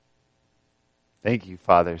Thank you,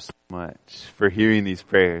 Father, so much for hearing these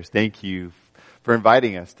prayers. Thank you for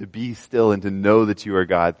inviting us to be still and to know that you are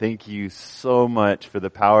God. Thank you so much for the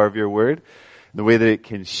power of your word, the way that it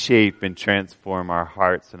can shape and transform our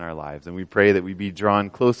hearts and our lives. And we pray that we be drawn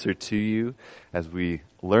closer to you as we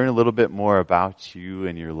learn a little bit more about you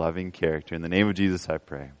and your loving character. In the name of Jesus, I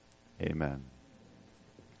pray. Amen.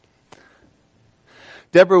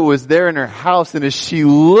 Deborah was there in her house, and as she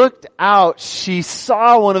looked out, she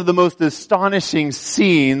saw one of the most astonishing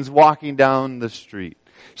scenes walking down the street.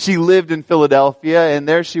 She lived in Philadelphia, and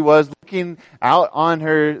there she was looking out on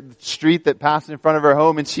her street that passed in front of her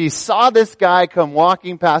home, and she saw this guy come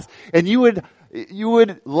walking past, and you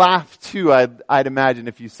would laugh too, I'd imagine,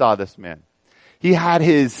 if you saw this man. He had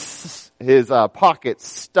his pockets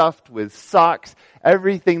stuffed with socks.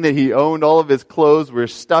 Everything that he owned, all of his clothes were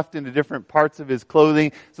stuffed into different parts of his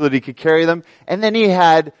clothing so that he could carry them. And then he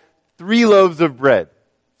had 3 loaves of bread.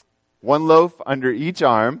 1 loaf under each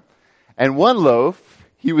arm, and 1 loaf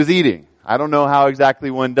he was eating. I don't know how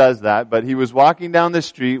exactly one does that, but he was walking down the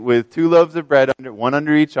street with 2 loaves of bread, 1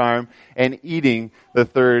 under each arm, and eating the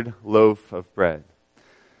 3rd loaf of bread.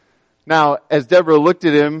 Now, as Deborah looked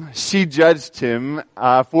at him, she judged him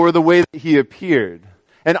for the way that he appeared.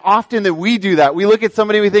 And often that we do that, we look at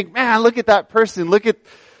somebody and we think, man, look at that person, look at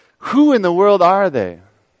who in the world are they?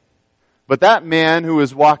 But that man who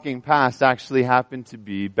was walking past actually happened to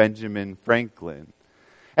be Benjamin Franklin.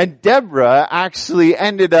 And Deborah actually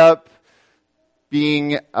ended up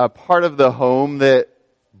being a part of the home that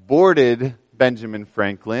boarded Benjamin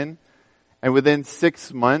Franklin. And within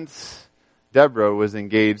 6 months, Deborah was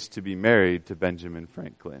engaged to be married to Benjamin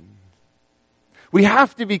Franklin. We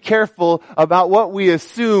have to be careful about what we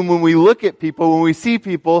assume when we look at people, when we see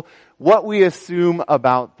people, what we assume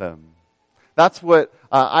about them. That's what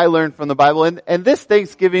I learned from the Bible. And this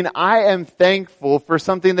Thanksgiving, I am thankful for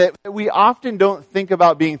something that we often don't think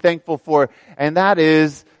about being thankful for, and that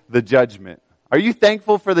is the judgment. Are you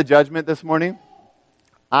thankful for the judgment this morning?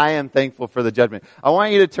 I am thankful for the judgment. I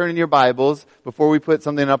want you to turn in your Bibles, before we put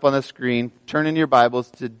something up on the screen, turn in your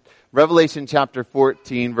Bibles to Revelation chapter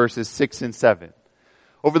 14, verses 6 and 7.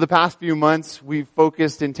 Over the past few months, we've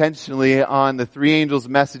focused intentionally on the 3 angels'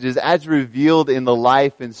 messages as revealed in the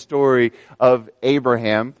life and story of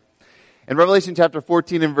Abraham. And Revelation chapter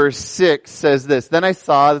 14 and verse 6 says this, "Then I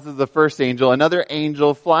saw," this is the first angel, "another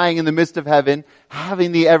angel flying in the midst of heaven,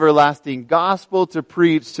 having the everlasting gospel to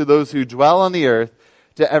preach to those who dwell on the earth,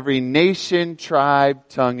 to every nation, tribe,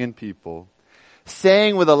 tongue, and people,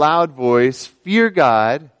 saying with a loud voice, 'Fear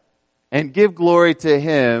God and give glory to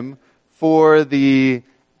Him, for the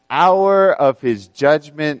hour of His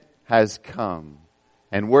judgment has come,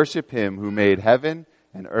 and worship Him who made heaven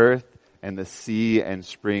and earth and the sea and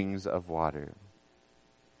springs of water.'"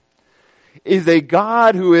 Is a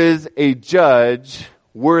God who is a judge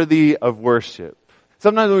worthy of worship?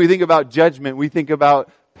 Sometimes when we think about judgment, we think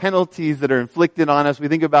about penalties that are inflicted on us. We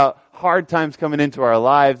think about hard times coming into our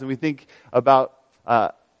lives, and we think about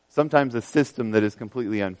sometimes a system that is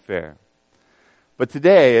completely unfair. But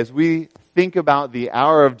today, as we think about the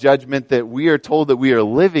hour of judgment that we are told that we are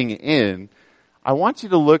living in, I want you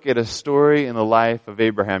to look at a story in the life of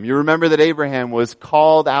Abraham. You remember that Abraham was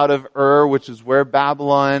called out of Ur, which is where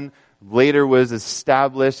Babylon later was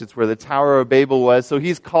established. It's where the Tower of Babel was. So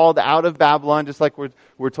he's called out of Babylon, just like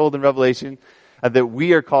we're told in Revelation that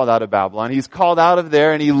we are called out of Babylon. He's called out of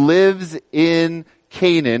there, and he lives in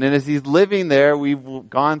Canaan. And as he's living there, we've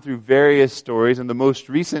gone through various stories. And the most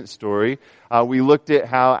recent story, we looked at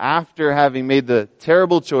how after having made the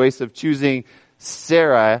terrible choice of choosing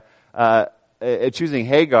choosing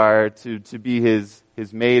Hagar to be his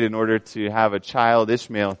maid in order to have a child,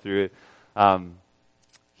 Ishmael, through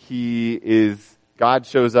it, God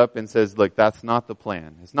shows up and says, look, that's not the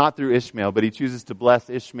plan. It's not through Ishmael, but he chooses to bless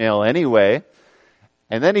Ishmael anyway.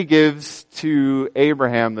 And then he gives to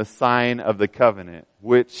Abraham the sign of the covenant,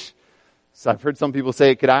 which, so I've heard some people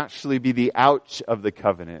say it could actually be the ouch of the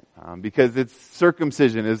covenant, because it's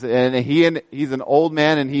circumcision. And he's an old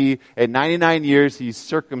man, and at 99 years, he's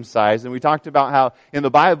circumcised. And we talked about how in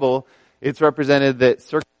the Bible, it's represented that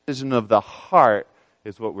circumcision of the heart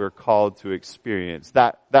is what we're called to experience.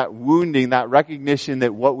 That wounding, that recognition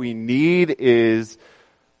that what we need is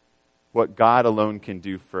what God alone can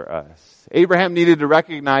do for us. Abraham needed to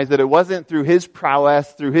recognize that it wasn't through his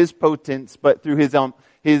prowess, through his potence, but through his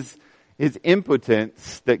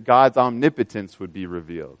impotence that God's omnipotence would be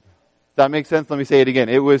revealed. Does that make sense? Let me say it again.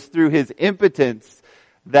 It was through his impotence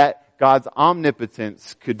that God's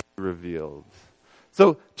omnipotence could be revealed.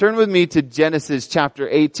 So turn with me to Genesis chapter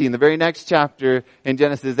 18, the very next chapter in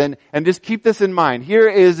Genesis, and just keep this in mind. Here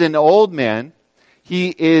is an old man. He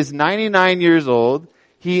is 99 years old.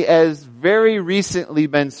 He has very recently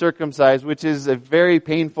been circumcised, which is a very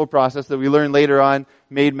painful process that we learn later on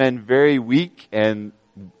made men very weak and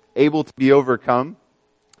able to be overcome.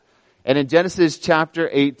 And in Genesis chapter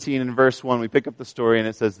 18 and verse 1, we pick up the story and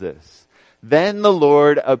it says this. Then the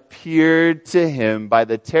Lord appeared to him by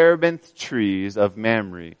the terebinth trees of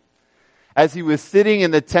Mamre, as he was sitting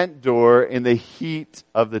in the tent door in the heat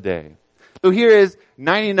of the day. So here is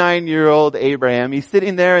 99-year-old Abraham. He's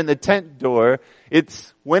sitting there in the tent door.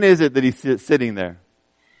 When is it that he's sitting there?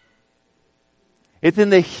 It's in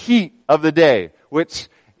the heat of the day, which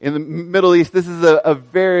in the Middle East, this is a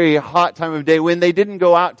very hot time of day when they didn't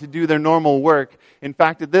go out to do their normal work. In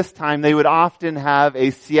fact, at this time, they would often have a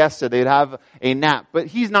siesta. They'd have a nap. But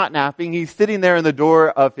he's not napping. He's sitting there in the door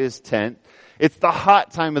of his tent. It's the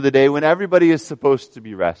hot time of the day when everybody is supposed to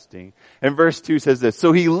be resting. And verse 2 says this,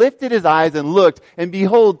 so he lifted his eyes and looked, and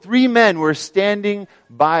behold, 3 men were standing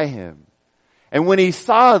by him. And when he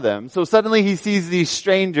saw them, so suddenly he sees these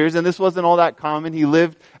strangers, and this wasn't all that common. He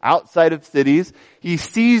lived outside of cities. He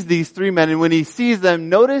sees these 3 men, and when he sees them,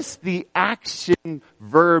 notice the action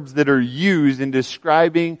verbs that are used in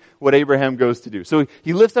describing what Abraham goes to do. So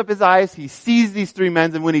he lifts up his eyes, he sees these 3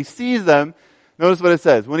 men, and when he sees them, notice what it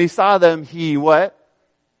says. When he saw them, he what?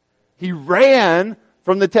 He ran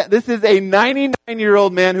from the tent. This is a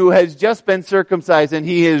 99-year-old man who has just been circumcised, and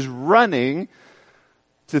he is running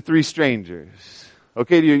to 3 strangers.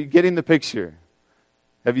 Okay, are you getting the picture?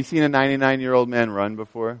 Have you seen a 99-year-old man run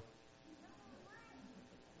before?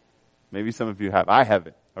 Maybe some of you have. I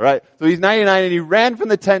haven't. All right. So he's 99 and he ran from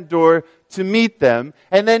the tent door to meet them.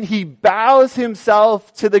 And then he bows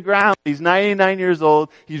himself to the ground. He's 99 years old.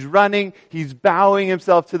 He's running. He's bowing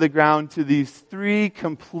himself to the ground to these 3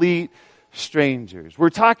 complete strangers. We're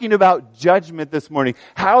talking about judgment this morning.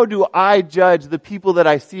 How do I judge the people that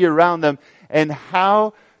I see around them? And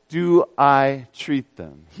how do I treat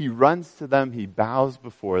them? He runs to them. He bows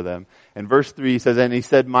before them. And verse 3 says, and he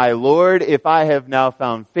said, my Lord, if I have now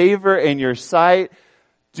found favor in your sight,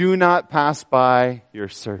 do not pass by your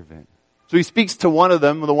servant. So he speaks to one of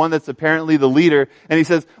them, the one that's apparently the leader, and he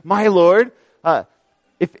says, my Lord,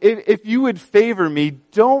 if you would favor me,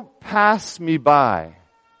 don't pass me by.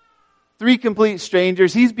 3 complete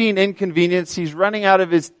strangers. He's being inconvenienced. He's running out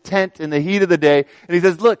of his tent in the heat of the day. And he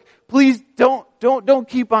says, look, please don't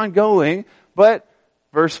keep on going. But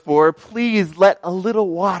verse 4, please let a little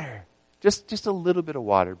water, just a little bit of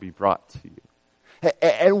water be brought to you.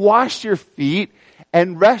 And wash your feet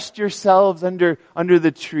and rest yourselves under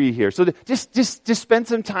the tree here. So just spend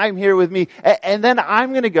some time here with me. And then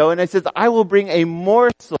I'm going to go. And it says, I will bring a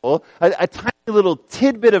morsel, a tiny little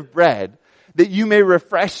tidbit of bread that you may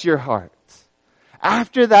refresh your hearts.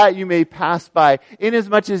 After that you may pass by,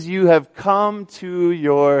 inasmuch as you have come to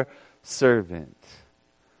your servant.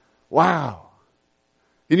 Wow.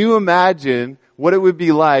 Can you imagine what it would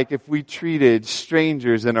be like if we treated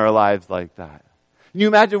strangers in our lives like that? Can you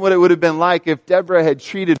imagine what it would have been like if Deborah had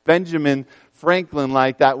treated Benjamin Franklin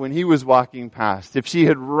like that when he was walking past? If she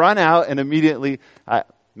had run out and immediately,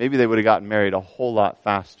 maybe they would have gotten married a whole lot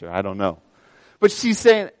faster. I don't know. But she's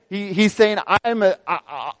saying, he's saying,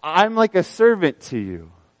 I'm like a servant to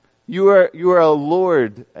you. You are a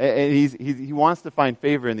Lord. And he wants to find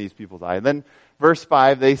favor in these people's eyes. Then verse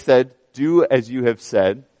 5, they said, do as you have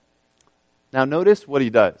said. Now notice what he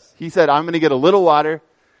does. He said, I'm going to get a little water,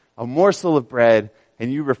 a morsel of bread,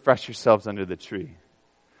 and you refresh yourselves under the tree.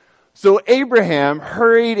 So Abraham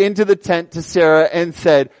hurried into the tent to Sarah and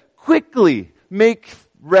said, quickly make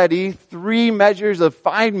ready 3 measures of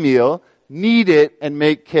fine meal, knead it, and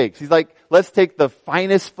make cakes. He's like, let's take the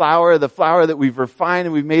finest flour, the flour that we've refined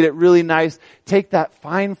and we've made it really nice. Take that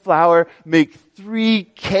fine flour, make 3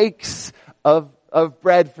 cakes of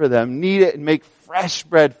bread for them. Knead it and make fresh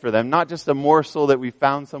bread for them. Not just a morsel that we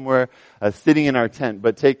found somewhere sitting in our tent,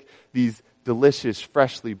 but take these delicious,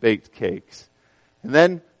 freshly baked cakes. And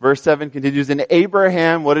then verse 7 continues, and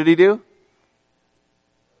Abraham, what did he do?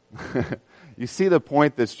 You see the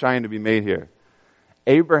point that's trying to be made here.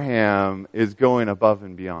 Abraham is going above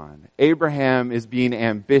and beyond. Abraham is being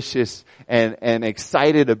ambitious and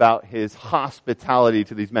excited about his hospitality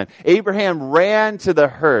to these men. Abraham ran to the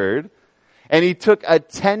herd and he took a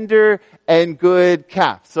tender and good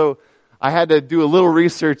calf. So I had to do a little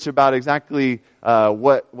research about exactly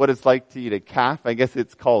what it's like to eat a calf. I guess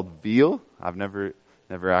it's called veal. I've never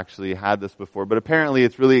actually had this before, but apparently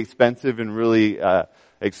it's really expensive and really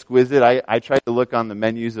exquisite. I tried to look on the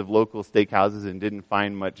menus of local steakhouses and didn't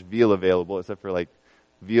find much veal available except for like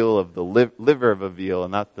veal of the liver of a veal,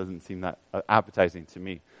 and that doesn't seem that appetizing to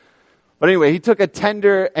me. But anyway, he took a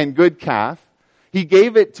tender and good calf. He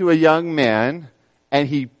gave it to a young man, and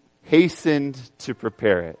he hastened to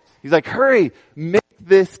prepare it. He's like, hurry, make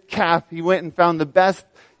this calf. He went and found the best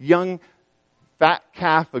young fat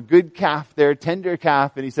calf, a good calf there, tender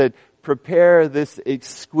calf, and he said, prepare this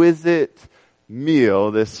exquisite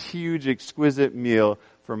meal, this huge exquisite meal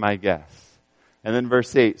for my guests. And then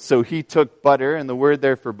verse 8, so he took butter, and the word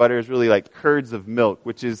there for butter is really like curds of milk,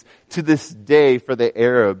 which is to this day for the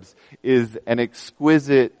Arabs is an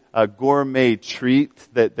exquisite gourmet treat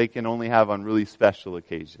that they can only have on really special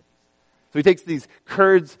occasions. So he takes these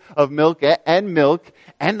curds of milk and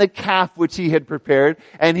the calf which he had prepared,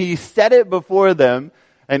 and he set it before them,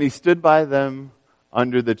 and he stood by them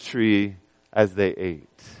under the tree as they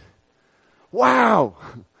ate. Wow!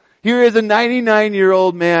 Here is a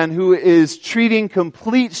 99-year-old man who is treating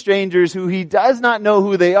complete strangers who he does not know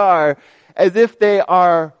who they are as if they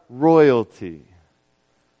are royalty.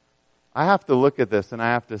 I have to look at this and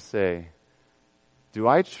I have to say, do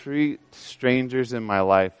I treat strangers in my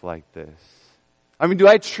life like this? I mean, do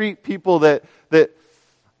I treat people that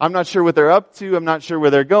I'm not sure what they're up to, I'm not sure where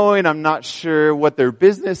they're going, I'm not sure what their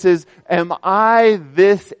business is. Am I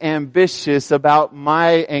this ambitious about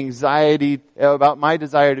my anxiety, about my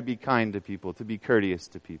desire to be kind to people, to be courteous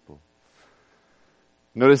to people?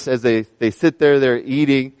 Notice as they sit there, they're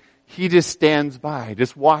eating, he just stands by,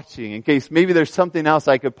 just watching in case maybe there's something else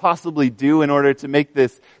I could possibly do in order to make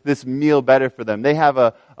this meal better for them. They have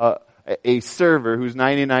a server who's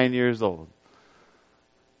 99 years old.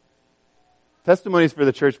 Testimonies for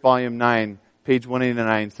the Church, Volume 9, page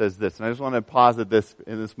 189 says this, and I just want to pause at this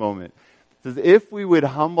in this moment. It says, if we would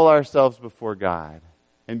humble ourselves before God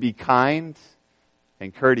and be kind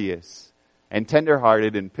and courteous and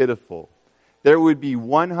tenderhearted and pitiful, there would be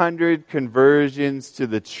 100 conversions to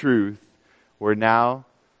the truth where now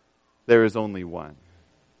there is only one.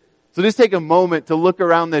 So just take a moment to look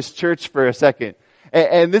around this church for a second.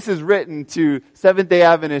 And this is written to Seventh-day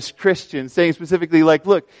Adventist Christians, saying specifically like,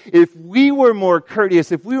 look, if we were more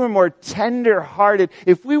courteous, if we were more tender-hearted,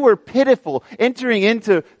 if we were pitiful, entering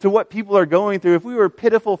into what people are going through, if we were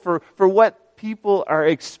pitiful for what people are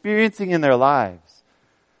experiencing in their lives,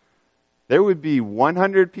 there would be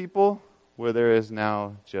 100 people where there is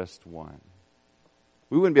now just one.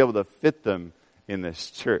 We wouldn't be able to fit them in this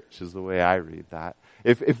church, is the way I read that.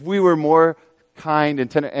 If we were more kind and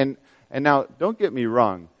tender, and now, don't get me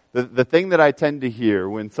wrong. The thing that I tend to hear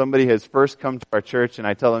when somebody has first come to our church and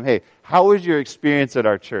I tell them, hey, how was your experience at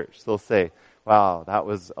our church? They'll say, wow, that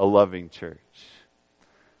was a loving church.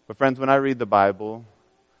 But friends, when I read the Bible,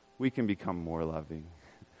 we can become more loving.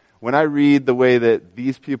 When I read the way that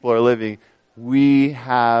these people are living, we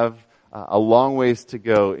have a long ways to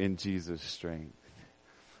go in Jesus' strength.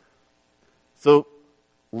 So,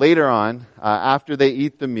 later on, after they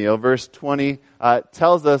eat the meal, verse 20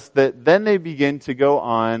 tells us that then they begin to go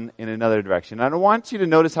on in another direction. And I want you to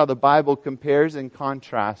notice how the Bible compares and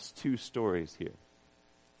contrasts two stories here.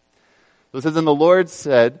 So it says, and the Lord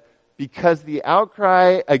said, because the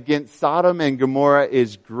outcry against Sodom and Gomorrah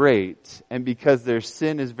is great, and because their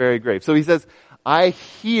sin is very grave. So he says, I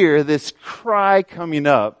hear this cry coming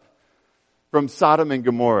up from Sodom and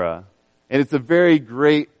Gomorrah, and it's a very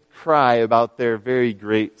great cry about their very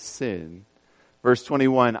great sin. Verse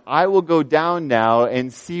 21, I will go down now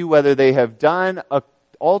and see whether they have done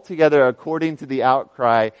altogether according to the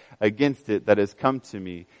outcry against it that has come to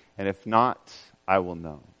me, and if not, I will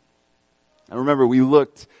know. And remember, we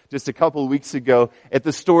looked just a couple of weeks ago at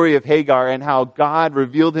the story of Hagar and how God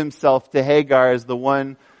revealed himself to Hagar as the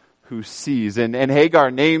one who sees. And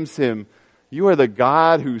Hagar names him, you are the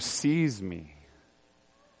God who sees me.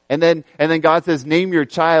 And then God says, name your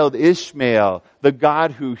child Ishmael, the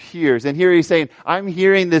God who hears. And here he's saying, I'm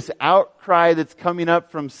hearing this outcry that's coming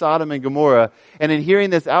up from Sodom and Gomorrah. And in hearing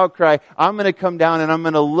this outcry, I'm going to come down and I'm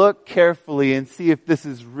going to look carefully and see if this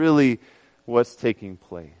is really what's taking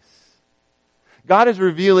place. God is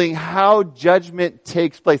revealing how judgment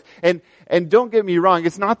takes place. And don't get me wrong,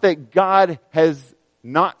 it's not that God has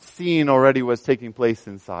not seen already what's taking place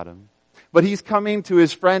in Sodom. But he's coming to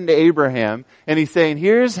his friend Abraham, and he's saying,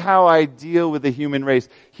 here's how I deal with the human race.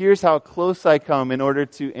 Here's how close I come in order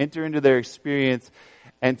to enter into their experience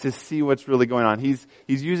and to see what's really going on. He's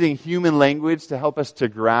using human language to help us to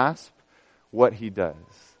grasp what he does.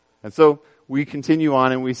 And so we continue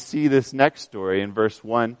on and we see this next story in verse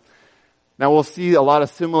 1. Now we'll see a lot of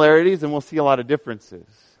similarities and we'll see a lot of differences.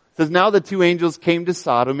 It says, now the two angels came to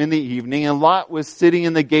Sodom in the evening, and Lot was sitting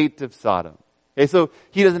in the gate of Sodom. Okay, so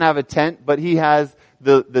he doesn't have a tent, but he has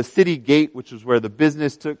the city gate, which was where the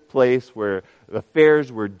business took place, where the affairs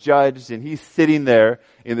were judged, and he's sitting there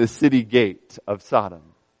in the city gate of Sodom.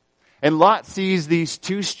 And Lot sees these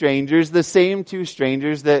two strangers, the same two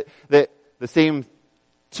strangers that the same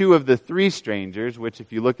two of the three strangers, which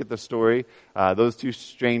if you look at the story, those two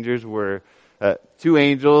strangers were two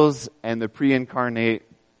angels and the pre-incarnate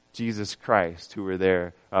Jesus Christ who were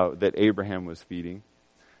there that Abraham was feeding.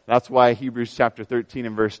 That's why Hebrews chapter 13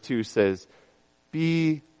 and verse 2 says,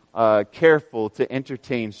 be careful to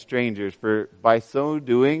entertain strangers, for by so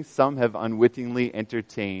doing, some have unwittingly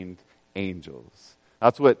entertained angels.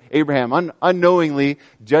 That's what Abraham, unknowingly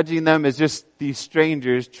judging them as just these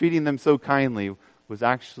strangers, treating them so kindly, was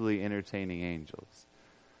actually entertaining angels.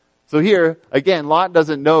 So here, again, Lot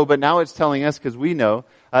doesn't know, but now it's telling us because we know.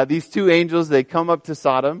 These two angels, they come up to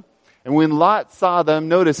Sodom. And when Lot saw them,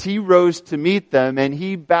 notice he rose to meet them and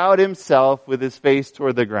he bowed himself with his face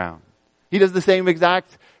toward the ground. He does the same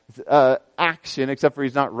exact action, except for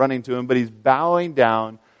he's not running to him, but he's bowing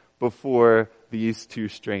down before these two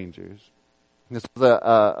strangers. This was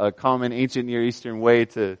a common ancient Near Eastern way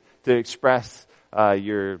to express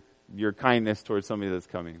your kindness towards somebody that's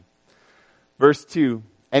coming. Verse 2,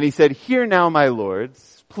 and he said, hear now, my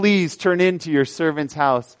lords, please turn into your servant's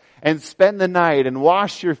house and spend the night and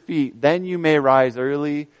wash your feet. Then you may rise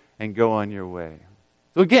early and go on your way.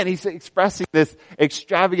 So again, he's expressing this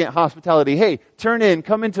extravagant hospitality. Hey, turn in,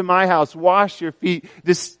 come into my house, wash your feet,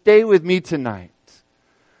 just stay with me tonight.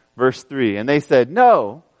 Verse 3, and they said,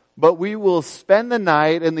 no, but we will spend the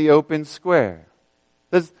night in the open square.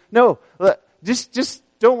 No, just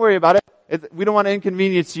don't worry about it. We don't want to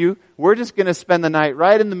inconvenience you. We're just going to spend the night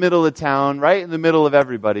right in the middle of town, right in the middle of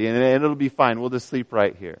everybody, and it'll be fine. We'll just sleep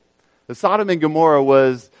right here. The Sodom and Gomorrah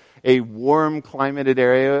was a warm climated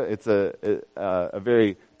area. It's a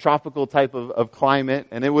very tropical type of climate,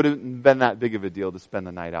 and it wouldn't been that big of a deal to spend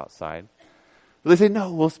the night outside. But they say,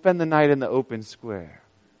 no, we'll spend the night in the open square.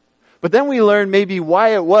 But then we learn maybe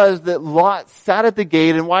why it was that Lot sat at the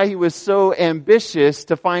gate and why he was so ambitious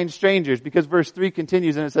to find strangers. Because verse 3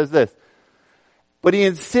 continues and it says this, but he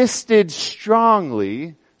insisted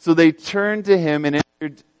strongly, so they turned to him and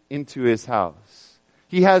entered into his house.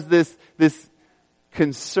 He has this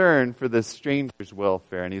concern for the stranger's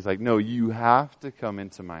welfare. And he's like, no, you have to come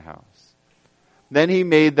into my house. Then he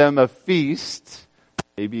made them a feast.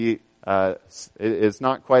 Maybe it's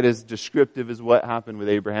not quite as descriptive as what happened with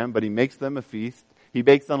Abraham, but he makes them a feast. He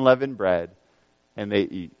bakes unleavened bread, and they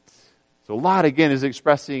eat. So Lot, again, is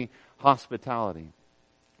expressing hospitality.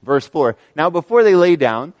 Verse 4, now before they lay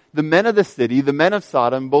down, the men of the city, the men of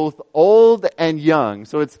Sodom, both old and young.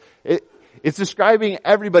 So it's describing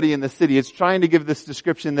everybody in the city. It's trying to give this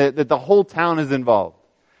description that the whole town is involved.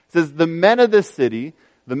 It says, the men of the city,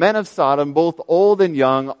 the men of Sodom, both old and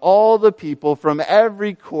young, all the people from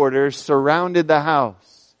every quarter surrounded the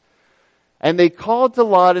house. And they called to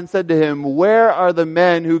Lot and said to him, where are the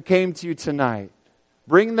men who came to you tonight?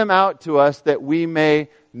 Bring them out to us that we may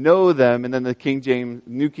know them. And then the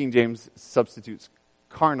New King James substitutes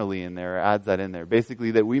carnally in there, adds that in there.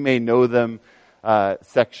 Basically that we may know them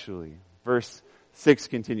sexually. Verse 6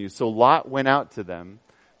 continues, so Lot went out to them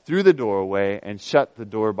through the doorway and shut the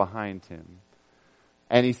door behind him.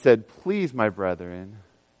 And he said, please, my brethren,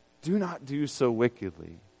 do not do so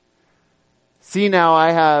wickedly. See now,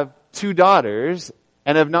 I have two daughters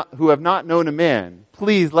who have not known a man.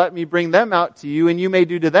 Please let me bring them out to you, and you may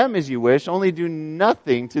do to them as you wish. Only do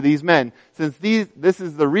nothing to these men, since this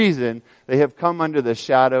is the reason they have come under the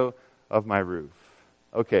shadow of my roof.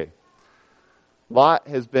 Okay. Lot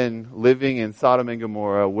has been living in Sodom and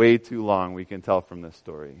Gomorrah way too long, we can tell from this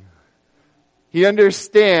story. He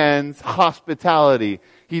understands hospitality.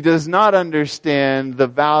 He does not understand the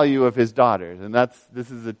value of his daughters. And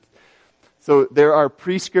so there are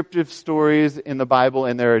prescriptive stories in the Bible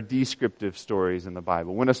and there are descriptive stories in the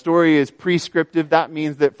Bible. When a story is prescriptive, that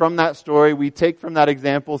means that from that story we take from that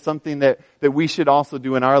example something that we should also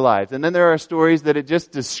do in our lives. And then there are stories that it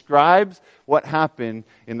just describes what happened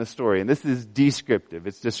in the story. And this is descriptive.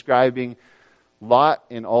 It's describing Lot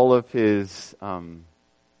in all of his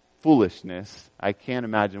foolishness. I can't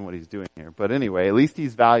imagine what he's doing here. But anyway, at least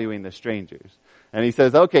he's valuing the strangers. And he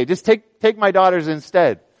says, okay, just take my daughters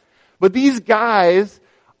instead. But these guys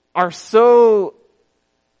are so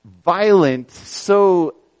violent,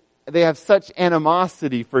 they have such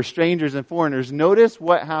animosity for strangers and foreigners. Notice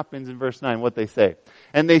what happens in verse 9, what they say.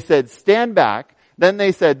 And they said, stand back. Then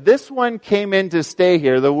they said, this one came in to stay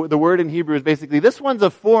here. The word in Hebrew is basically, this one's a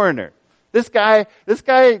foreigner. This guy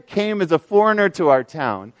came as a foreigner to our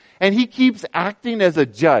town, and he keeps acting as a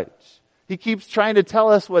judge. He keeps trying to tell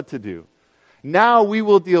us what to do. Now we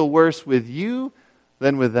will deal worse with you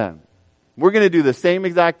than with them. We're going to do the same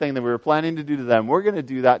exact thing that we were planning to do to them. We're going to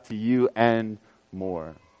do that to you and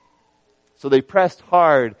more. So they pressed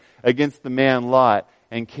hard against the man Lot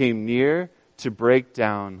and came near to break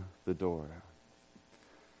down the door.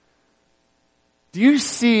 Do you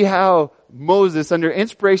see how Moses, under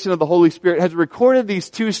inspiration of the Holy Spirit, has recorded these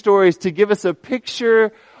two stories to give us a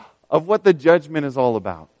picture of what the judgment is all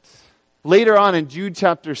about? Later on in Jude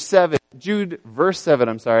verse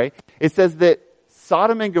 7, it says that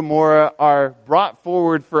Sodom and Gomorrah are brought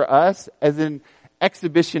forward for us as an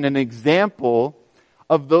exhibition, an example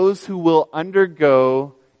of those who will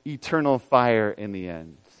undergo eternal fire in the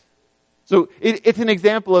end. So it's an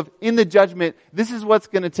example of, in the judgment, this is what's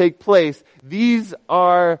going to take place. These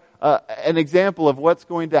are an example of what's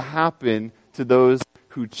going to happen to those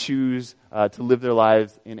who choose to live their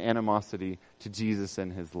lives in animosity to Jesus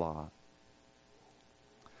and His law.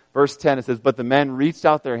 Verse 10, it says, "But the men reached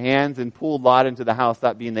out their hands and pulled Lot into the house,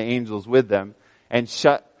 that being the angels with them, and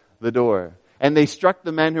shut the door. And they struck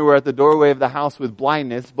the men who were at the doorway of the house with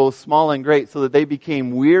blindness, both small and great, so that they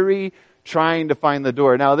became weary trying to find the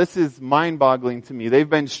door." Now, this is mind-boggling to me. They've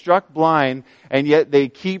been struck blind, and yet they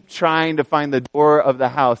keep trying to find the door of the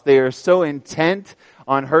house. They are so intent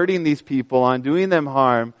on hurting these people, on doing them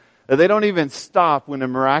harm, that they don't even stop when a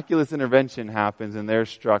miraculous intervention happens and they're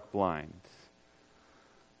struck blind.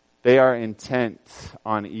 They are intent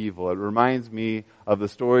on evil. It reminds me of the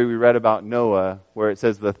story we read about Noah, where it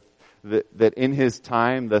says that in his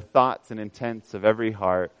time, the thoughts and intents of every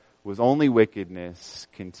heart was only wickedness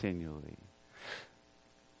continually.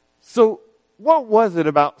 So, what was it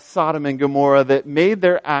about Sodom and Gomorrah that made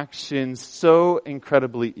their actions so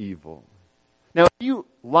incredibly evil? Now, if you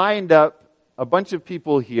lined up a bunch of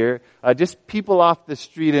people here, just people off the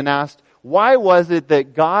street, and asked, why was it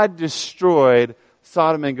that God destroyed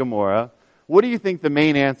Sodom and Gomorrah, what do you think the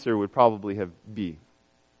main answer would probably be?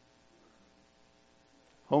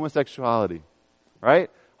 Homosexuality,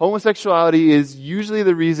 right? Homosexuality is usually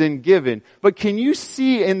the reason given. But can you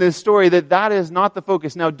see in this story that that is not the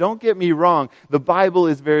focus? Now, don't get me wrong. The Bible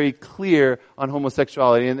is very clear on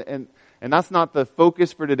homosexuality. And that's not the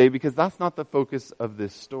focus for today, because that's not the focus of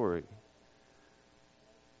this story.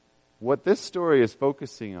 What this story is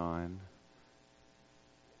focusing on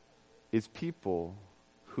is people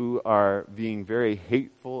who are being very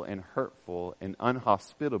hateful and hurtful and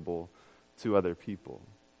unhospitable to other people.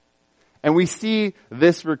 And we see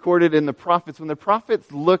this recorded in the prophets. When the prophets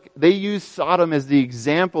they use Sodom as the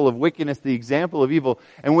example of wickedness, the example of evil.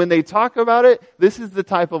 And when they talk about it, this is the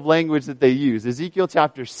type of language that they use. Ezekiel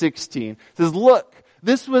chapter 16 says, "Look,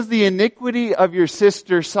 this was the iniquity of your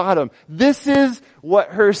sister Sodom. This is what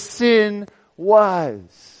her sin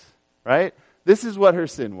was." Right? This is what her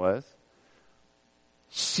sin was.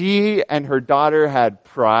 She and her daughter had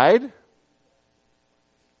pride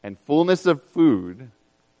and fullness of food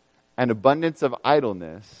and abundance of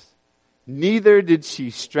idleness. Neither did she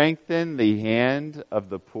strengthen the hand of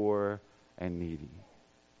the poor and needy.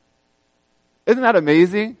 Isn't that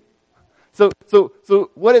amazing? So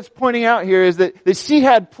what it's pointing out here is that she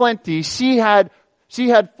had plenty. She had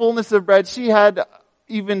fullness of bread. She had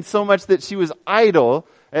even so much that she was idle.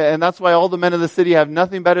 And that's why all the men of the city have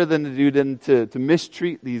nothing better than to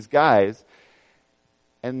mistreat these guys.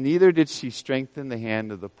 And neither did she strengthen the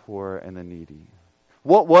hand of the poor and the needy.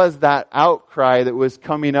 What was that outcry that was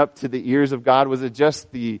coming up to the ears of God? Was it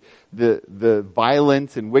just the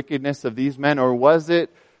violence and wickedness of these men? Or was it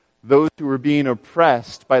those who were being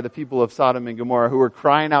oppressed by the people of Sodom and Gomorrah, who were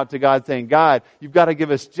crying out to God saying, "God, you've got to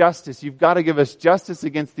give us justice. You've got to give us justice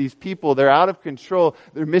against these people. They're out of control.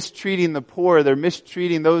 They're mistreating the poor. They're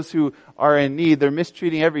mistreating those who are in need. They're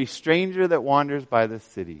mistreating every stranger that wanders by the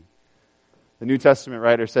city." The New Testament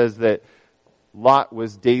writer says that Lot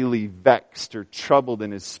was daily vexed or troubled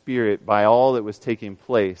in his spirit by all that was taking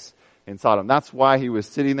place in Sodom. That's why he was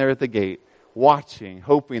sitting there at the gate, watching,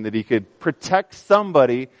 hoping that he could protect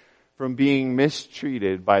somebody from being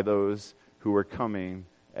mistreated by those who were coming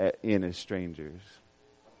in as strangers.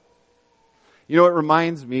 You know, it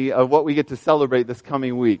reminds me of what we get to celebrate this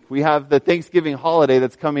coming week. We have the Thanksgiving holiday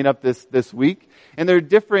that's coming up this week. And there are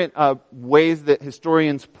different ways that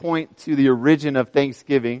historians point to the origin of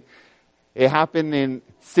Thanksgiving. It happened in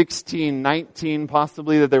 1619,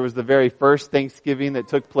 possibly, that there was the very first Thanksgiving that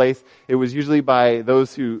took place. It was usually by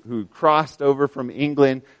those who crossed over from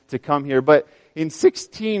England to come here. But in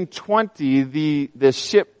 1620, the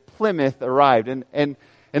ship Plymouth arrived. And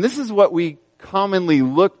this is what we commonly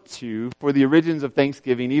look to for the origins of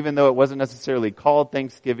Thanksgiving, even though it wasn't necessarily called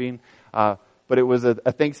Thanksgiving, but it was a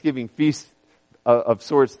Thanksgiving feast of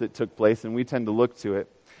sorts that took place, and we tend to look to it.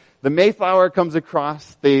 The Mayflower comes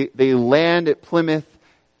across, they land at Plymouth,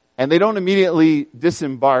 and they don't immediately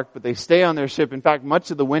disembark, but they stay on their ship. In fact,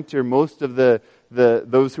 much of the winter, most of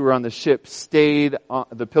those who were on the ship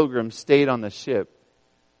the pilgrims stayed on the ship.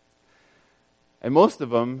 And most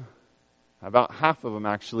of them About half of them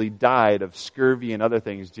actually died of scurvy and other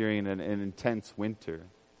things during an intense winter.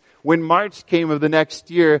 When March came of the next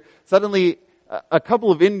year, suddenly a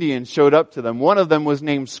couple of Indians showed up to them. One of them was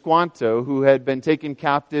named Squanto, who had been taken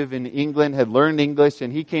captive in England, had learned English,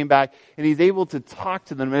 and he came back, and he's able to talk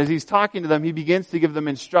to them. And as he's talking to them, he begins to give them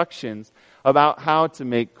instructions about how to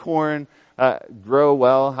make corn grow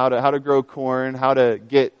well, how to grow corn, how to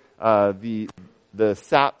get the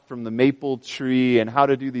sap from the maple tree, and how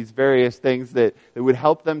to do these various things that would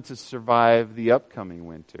help them to survive the upcoming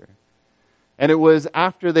winter. And it was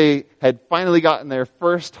after they had finally gotten their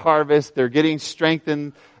first harvest, they're getting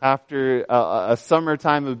strengthened after a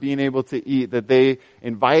summertime of being able to eat, that they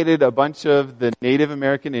invited a bunch of the Native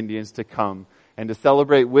American Indians to come and to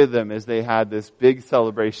celebrate with them as they had this big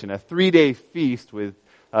celebration, a 3-day feast with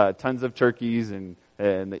tons of turkeys, and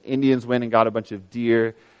the Indians went and got a bunch of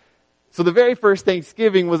deer. So the very first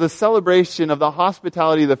Thanksgiving was a celebration of the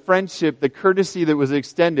hospitality, the friendship, the courtesy that was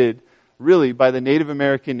extended really by the Native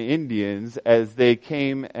American Indians as they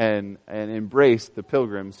came and embraced the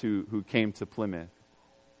pilgrims who came to Plymouth.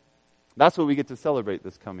 That's what we get to celebrate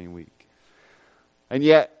this coming week. And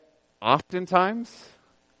yet, oftentimes,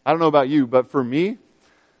 I don't know about you, but for me,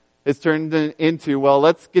 it's turned into, well,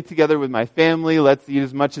 let's get together with my family, let's eat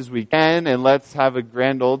as much as we can, and let's have a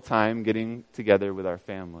grand old time getting together with our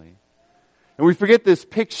family. And we forget this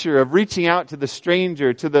picture of reaching out to the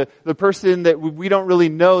stranger, to the person that we don't really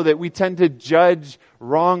know, that we tend to judge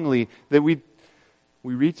wrongly, that we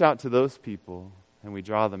reach out to those people and we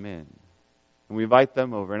draw them in. And we invite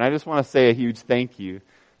them over. And I just want to say a huge thank you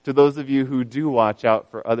to those of you who do watch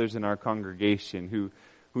out for others in our congregation,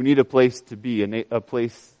 who need a place to be, a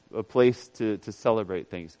place to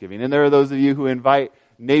celebrate Thanksgiving. And there are those of you who invite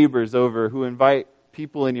neighbors over, who invite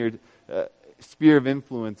people in your sphere of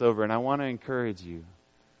influence over, and I want to encourage you.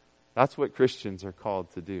 That's what Christians are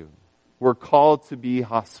called to do. We're called to be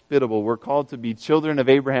hospitable. We're called to be children of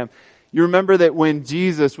Abraham. You remember that when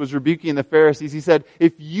Jesus was rebuking the Pharisees, he said,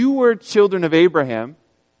 if you were children of Abraham,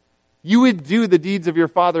 you would do the deeds of your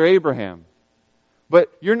father Abraham.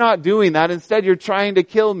 But you're not doing that. Instead, you're trying to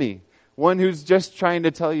kill me, one who's just trying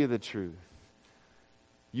to tell you the truth.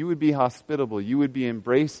 You would be hospitable. You would be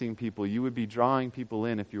embracing people. You would be drawing people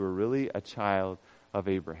in if you were really a child of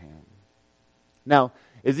Abraham. Now,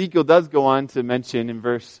 Ezekiel does go on to mention in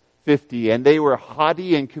verse 50, and they were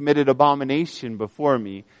haughty and committed abomination before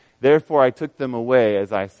me. Therefore I took them away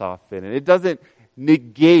as I saw fit. And it doesn't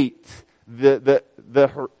negate the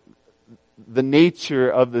nature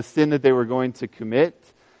of the sin that they were going to commit,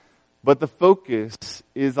 but the focus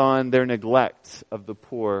is on their neglect of the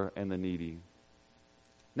poor and the needy.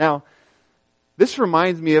 Now, this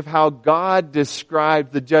reminds me of how God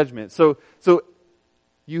described the judgment. So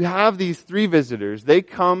you have these 3 visitors. They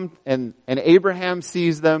come and Abraham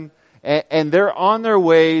sees them, and they're on their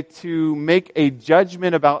way to make a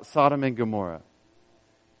judgment about Sodom and Gomorrah.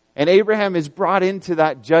 And Abraham is brought into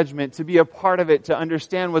that judgment to be a part of it, to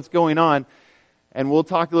understand what's going on. And we'll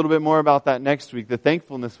talk a little bit more about that next week, the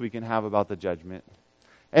thankfulness we can have about the judgment.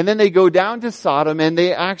 And then they go down to Sodom and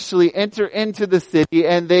they actually enter into the city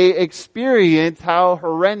and they experience how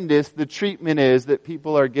horrendous the treatment is that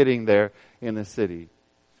people are getting there in the city.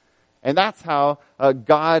 And that's how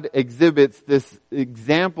God exhibits this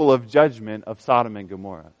example of judgment of Sodom and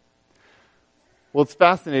Gomorrah. Well, it's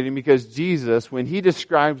fascinating because Jesus, when he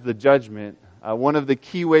describes the judgment, one of the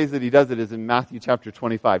key ways that he does it is in Matthew chapter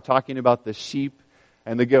 25, talking about the sheep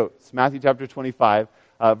and the goats. Matthew chapter 25.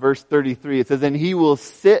 Verse 33, it says, and he will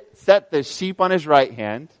set the sheep on his right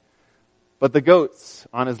hand, but the goats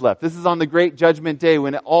on his left. This is on the great judgment day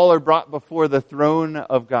when all are brought before the throne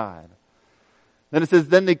of God. Then it says,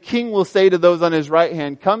 then the king will say to those on his right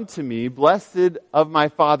hand, come to me, blessed of my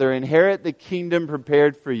Father, inherit the kingdom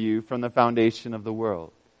prepared for you from the foundation of the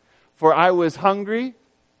world. For I was hungry,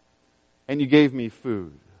 and you gave me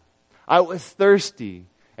food. I was thirsty,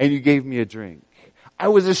 and you gave me a drink. I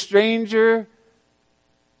was a stranger,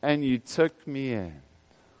 and you took me in.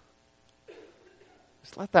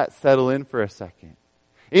 Just let that settle in for a second.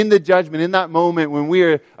 In the judgment, in that moment when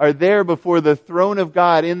we are there before the throne of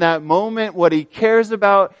God, in that moment, what he cares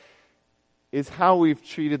about is how we've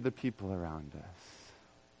treated the people around us.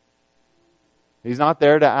 He's not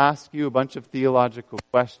there to ask you a bunch of theological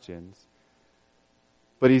questions,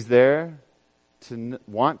 but he's there to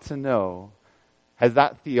want to know, has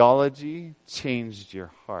that theology changed your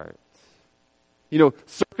heart? You know,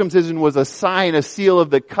 circumcision was a sign, a seal of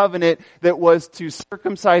the covenant that was to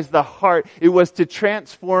circumcise the heart. It was to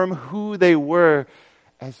transform who they were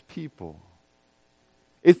as people.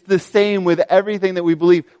 It's the same with everything that we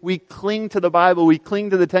believe. We cling to the Bible. We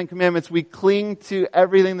cling to the Ten Commandments. We cling to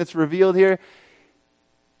everything that's revealed here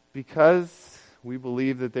because we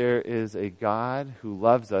believe that there is a God who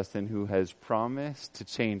loves us and who has promised to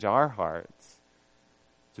change our hearts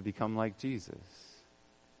to become like Jesus.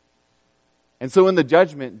 And so in the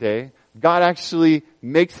judgment day, God actually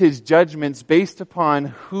makes his judgments based upon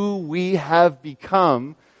who we have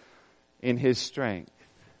become in his strength.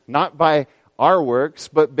 Not by our works,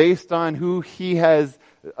 but based on who he has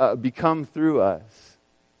become through us.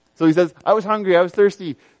 So he says, I was hungry, I was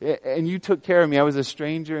thirsty, and you took care of me. I was a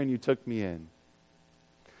stranger and you took me in.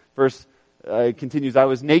 Verse it continues, I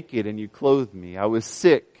was naked and you clothed me. I was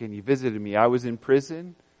sick and you visited me. I was in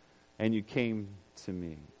prison and you came to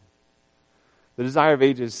me. The Desire of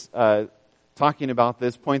Ages, talking about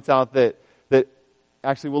this, points out that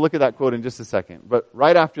actually we'll look at that quote in just a second. But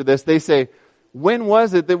right after this, they say, when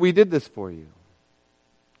was it that we did this for you?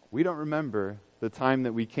 We don't remember the time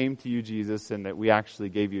that we came to you, Jesus, and that we actually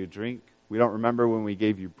gave you a drink. We don't remember when we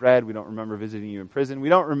gave you bread. We don't remember visiting you in prison. We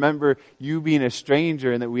don't remember you being a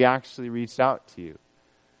stranger and that we actually reached out to you.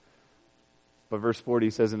 But verse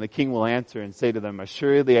 40 says, and the king will answer and say to them,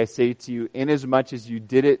 assuredly I say to you, inasmuch as you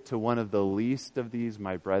did it to one of the least of these,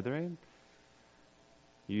 my brethren,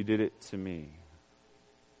 you did it to me.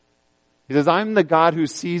 He says, I'm the God who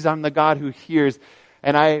sees, I'm the God who hears,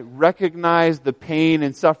 and I recognize the pain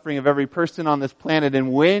and suffering of every person on this planet.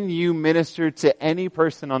 And when you minister to any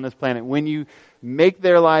person on this planet, when you make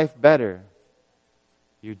their life better,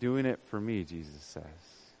 you're doing it for me, Jesus says.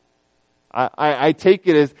 I take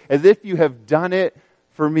it as if you have done it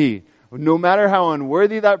for me. No matter how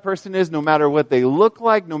unworthy that person is, no matter what they look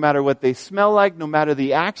like, no matter what they smell like, no matter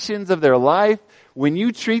the actions of their life, when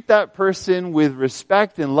you treat that person with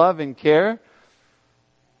respect and love and care,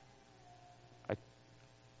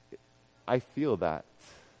 I feel that.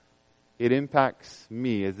 It impacts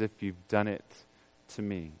me as if you've done it to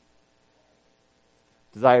me.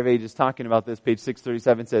 Desire of Ages talking about this, page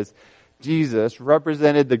 637 says, Jesus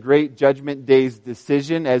represented the great judgment day's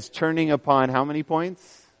decision as turning upon how many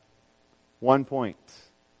points? 1 point.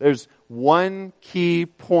 There's one key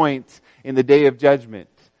point in the day of judgment.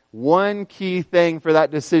 One key thing for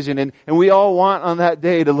that decision. And we all want on that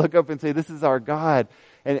day to look up and say, this is our God.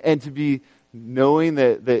 And to be knowing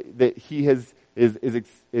that He is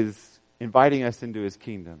inviting us into His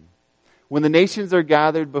kingdom. When the nations are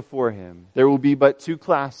gathered before Him, there will be but two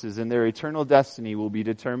classes, and their eternal destiny will be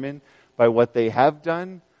determined by what they have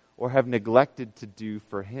done or have neglected to do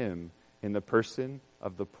for Him in the person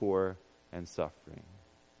of the poor and suffering.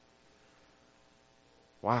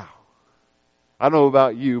 Wow. I don't know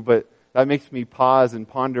about you, but that makes me pause and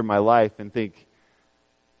ponder my life and think,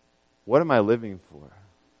 what am I living for?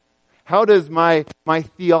 How does my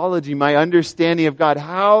theology, my understanding of God,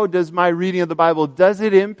 how does my reading of the Bible, does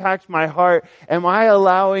it impact my heart? Am I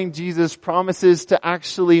allowing Jesus' promises to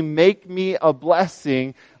actually make me a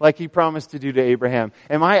blessing like He promised to do to Abraham?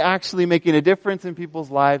 Am I actually making a difference in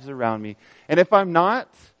people's lives around me? And if I'm not,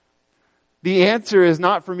 the answer is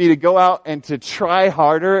not for me to go out and to try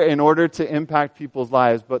harder in order to impact people's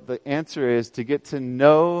lives, but the answer is to get to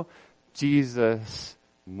know Jesus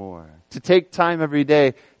more. To take time every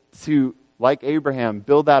day to, like Abraham,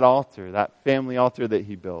 build that altar, that family altar that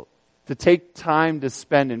he built. To take time to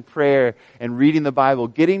spend in prayer and reading the Bible,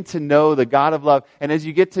 getting to know the God of love. And as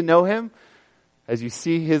you get to know Him, as you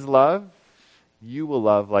see His love, you will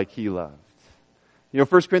love like He loved. 1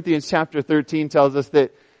 Corinthians chapter 13 tells us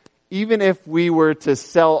that even if we were to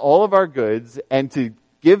sell all of our goods and to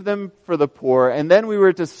give them for the poor, and then we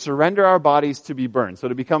were to surrender our bodies to be burned, so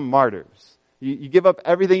to become martyrs. You give up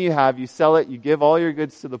everything you have, you sell it, you give all your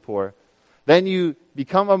goods to the poor. Then you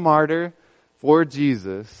become a martyr for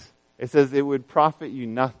Jesus. It says it would profit you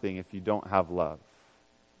nothing if you don't have love.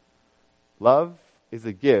 Love is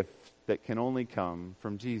a gift that can only come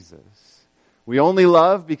from Jesus. We only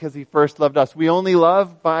love because He first loved us. We only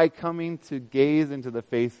love by coming to gaze into the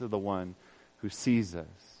face of the one who sees us,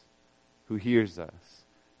 who hears us,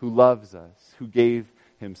 who loves us, who gave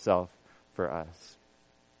Himself for us.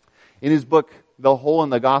 In his book, The Hole in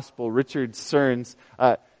the Gospel, Richard Stearns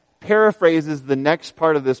paraphrases the next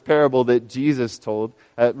part of this parable that Jesus told.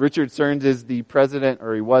 Richard Stearns is the president,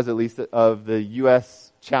 or he was at least, of the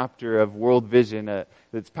U.S. chapter of World Vision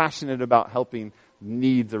that's passionate about helping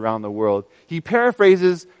needs around the world. He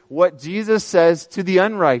paraphrases what Jesus says to the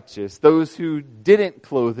unrighteous, those who didn't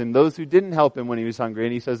clothe Him, those who didn't help Him when He was hungry.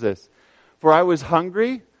 And He says this, "For I was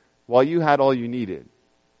hungry while you had all you needed.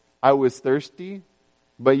 I was thirsty,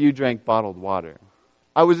 but you drank bottled water.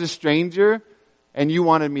 I was a stranger, and you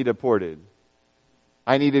wanted me deported.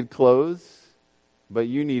 I needed clothes. but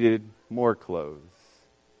you needed more clothes.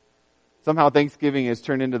 Somehow Thanksgiving has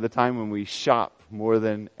turned into the time when we shop more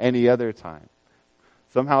than any other time.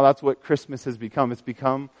 Somehow that's what Christmas has become. It's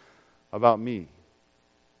become about me.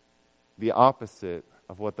 The opposite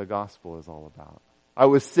of what the gospel is all about. I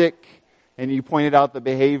was sick, and you pointed out the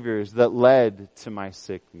behaviors that led to my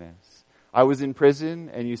sickness. I was in prison,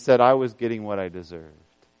 and you said I was getting what I deserved.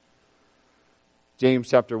 James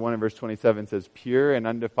chapter 1 and verse 27 says, pure and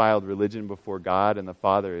undefiled religion before God and the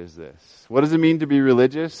Father is this. What does it mean to be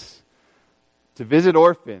religious? To visit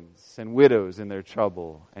orphans and widows in their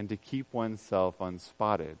trouble, and to keep oneself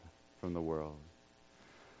unspotted from the world.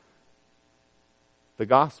 The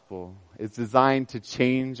gospel is designed to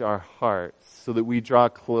change our hearts so that we draw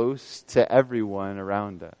close to everyone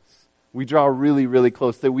around us. We draw really, really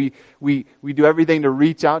close, that we do everything to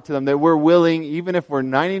reach out to them, that we're willing, even if we're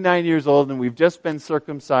 99 years old and we've just been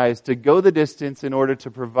circumcised, to go the distance in order to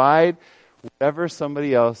provide whatever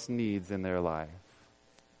somebody else needs in their life.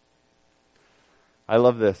 I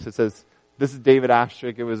love this. It says, this is David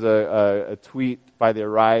Ashtrick. It was a tweet by the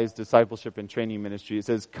Arise Discipleship and Training Ministry. It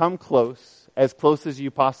says, come close as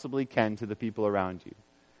you possibly can to the people around you.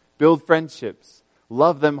 Build friendships.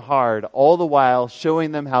 Love them hard, all the while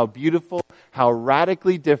showing them how beautiful, how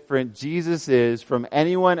radically different Jesus is from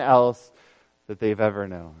anyone else that they've ever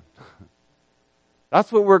known. That's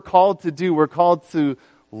what we're called to do. We're called to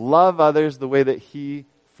love others the way that He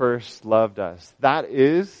first loved us. That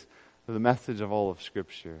is the message of all of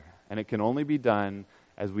Scripture. And it can only be done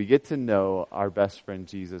as we get to know our best friend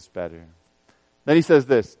Jesus better. Then he says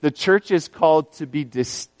this, the church is called to be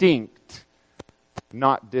distinct,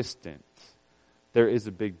 not distant. There is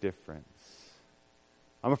a big difference.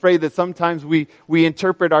 I'm afraid that sometimes we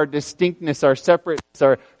interpret our distinctness, our separateness,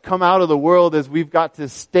 our come out of the world as we've got to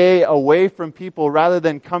stay away from people rather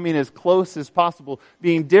than coming as close as possible,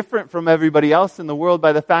 being different from everybody else in the world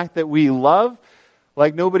by the fact that we love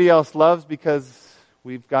like nobody else loves because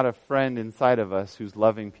we've got a friend inside of us who's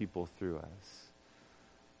loving people through us.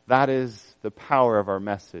 That is the power of our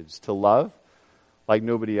message, to love like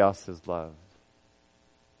nobody else has loved.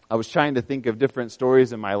 I was trying to think of different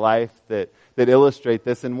stories in my life that illustrate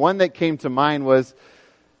this, and one that came to mind was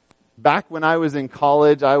back when I was in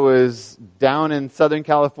college. I was down in Southern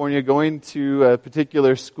California going to a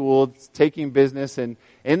particular school, taking business, and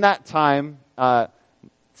in that time,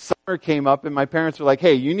 summer came up and my parents were like,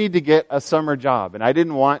 hey, you need to get a summer job. And I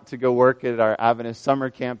didn't want to go work at our Adventist summer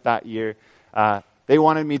camp that year. They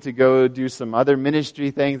wanted me to go do some other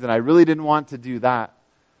ministry things, and I really didn't want to do that.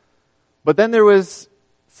 But then there was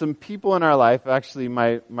some people in our life, actually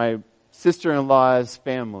my sister-in-law's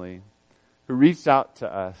family, who reached out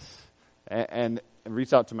to us and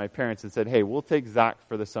reached out to my parents and said, hey, we'll take Zach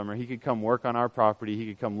for the summer. He could come work on our property. He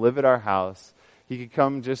could come live at our house. He could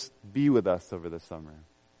come just be with us over the summer.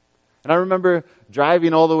 And I remember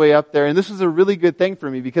driving all the way up there, and this was a really good thing for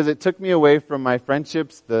me because it took me away from my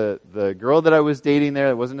friendships. The girl that I was dating there,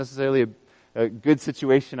 it wasn't necessarily a good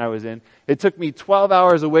situation I was in. It took me 12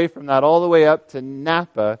 hours away from that all the way up to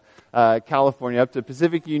Napa, California, up to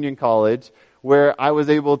Pacific Union College, where I was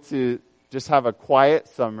able to just have a quiet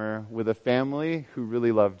summer with a family who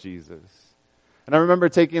really loved Jesus. And I remember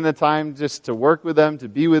taking the time just to work with them, to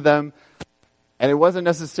be with them, and it wasn't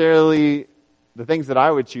necessarily the things that I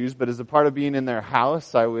would choose, but as a part of being in their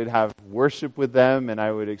house, I would have worship with them and I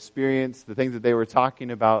would experience the things that they were talking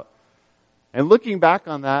about. And looking back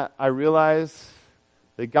on that, I realized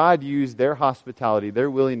that God used their hospitality, their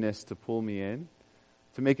willingness to pull me in,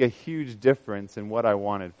 to make a huge difference in what I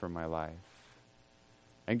wanted for my life.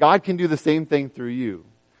 And God can do the same thing through you.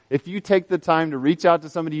 If you take the time to reach out to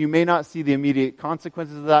somebody, you may not see the immediate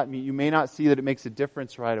consequences of that. You may not see that it makes a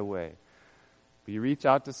difference right away. But you reach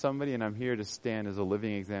out to somebody, and I'm here to stand as a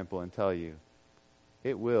living example and tell you,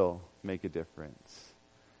 it will make a difference.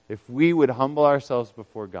 If we would humble ourselves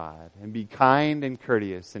before God and be kind and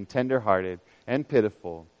courteous and tenderhearted and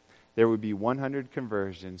pitiful, there would be 100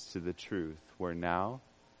 conversions to the truth, where now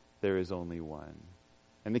there is only one.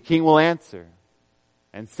 And the King will answer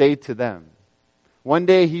and say to them, one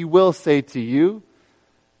day He will say to you,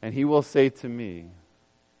 and He will say to me,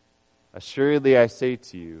 assuredly I say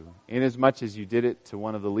to you, inasmuch as you did it to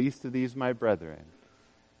one of the least of these my brethren,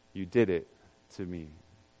 you did it to me.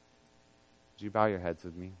 Would you bow your heads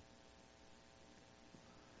with me?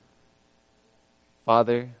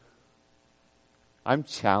 Father, I'm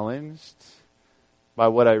challenged by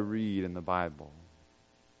what I read in the Bible.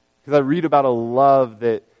 Because I read about a love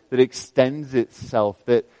that extends itself,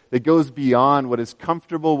 that goes beyond what is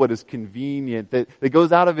comfortable, what is convenient, that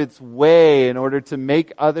goes out of its way in order to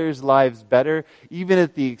make others' lives better, even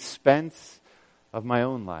at the expense of my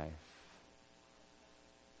own life.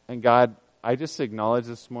 And God, I just acknowledge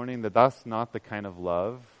this morning that that's not the kind of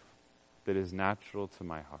love that is natural to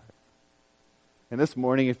my heart. And this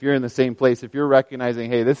morning, if you're in the same place, if you're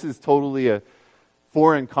recognizing, hey, this is totally a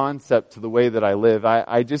foreign concept to the way that I live.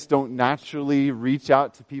 I just don't naturally reach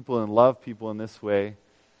out to people and love people in this way.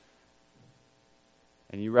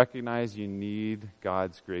 And you recognize you need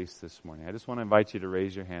God's grace this morning. I just want to invite you to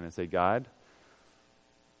raise your hand and say, God,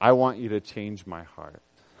 I want you to change my heart.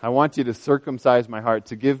 I want you to circumcise my heart,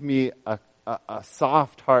 to give me a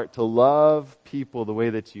soft heart to love people the way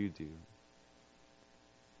that you do.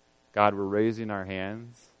 God, we're raising our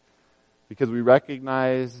hands because we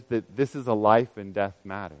recognize that this is a life and death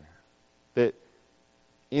matter. That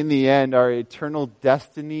in the end, our eternal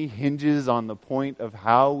destiny hinges on the point of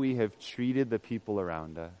how we have treated the people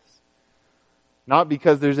around us. Not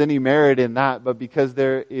because there's any merit in that, but because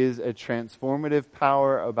there is a transformative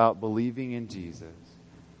power about believing in Jesus.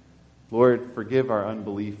 Lord, forgive our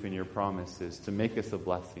unbelief in your promises to make us a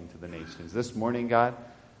blessing to the nations. This morning, God,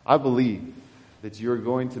 I believe that you're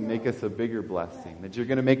going to make us a bigger blessing, that you're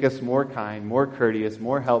going to make us more kind, more courteous,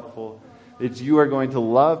 more helpful, that you are going to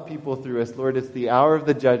love people through us. Lord, it's the hour of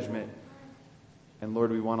the judgment. And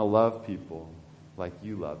Lord, we want to love people like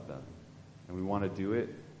you love them. And we want to do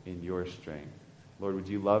it in your strength. Lord, would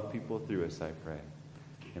you love people through us, I pray.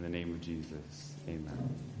 In the name of Jesus, amen.